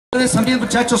Ustedes también,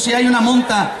 muchachos, si hay una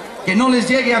monta que no les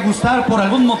llegue a gustar por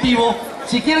algún motivo,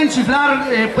 si quieren chiflar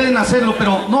pueden hacerlo,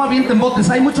 pero no avienten botes.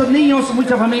 Hay muchos niños,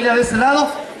 mucha familia de este lado.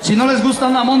 Si no les gusta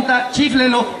una monta,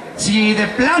 chíflenlo. Si de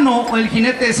plano el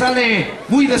jinete sale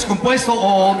muy descompuesto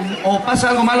o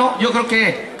pasa algo malo, yo creo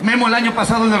que Memo el año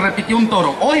pasado le repitió un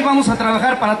toro. Hoy vamos a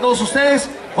trabajar para todos ustedes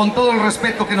con todo el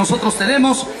respeto que nosotros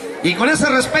tenemos, y con ese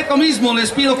respeto mismo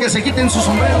les pido que se quiten sus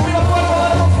sombreros.